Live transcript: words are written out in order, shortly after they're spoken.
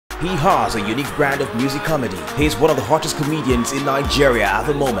He has a unique brand of music comedy. He's one of the hottest comedians in Nigeria at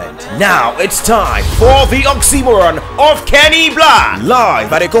the moment. Now it's time for the Oxymoron of Kenny Blaq,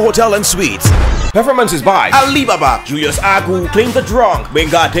 live at Eco Hotel and Suites. Performances by Alibaba, Julius Agu, Clean the Drunk,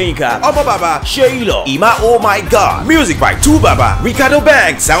 Benga Denka, Baba, Sheila, Ima Oh My God. Music by Tubaba, Ricardo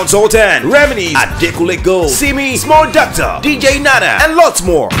Banks, Sound Sultan, Remini, Adekule Gold, Simi, Small Doctor, DJ Nana, and lots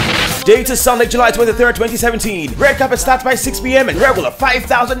more. Date is Sunday, July 23rd, 2017. Red carpet starts by 6 p.m. and regular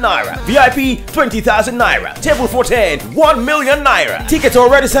 5,000 naira. VIP 20,000 naira. Table for 10, 1 million naira. Tickets are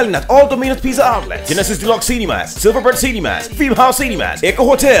already selling at all Domino's Pizza outlets, Genesis Deluxe Cinemas, Silverbird Cinemas, Film House Cinemas, Eco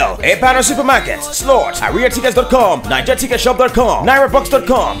Hotel, Banner Supermarkets, Slots, AriaTickets.com, NigeriaTicketShop.com,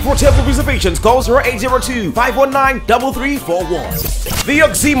 NairaBox.com. For table reservations, call 0802-519-3341. The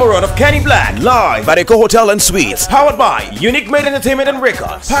Oxymoron of Kenny Blaq, live at Eco Hotel and Suites. Powered by Unique Made Entertainment and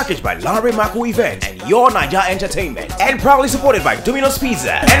Records. Packaged by Larry Mako Events and Your Niger Entertainment. And proudly supported by Domino's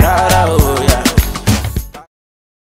Pizza. And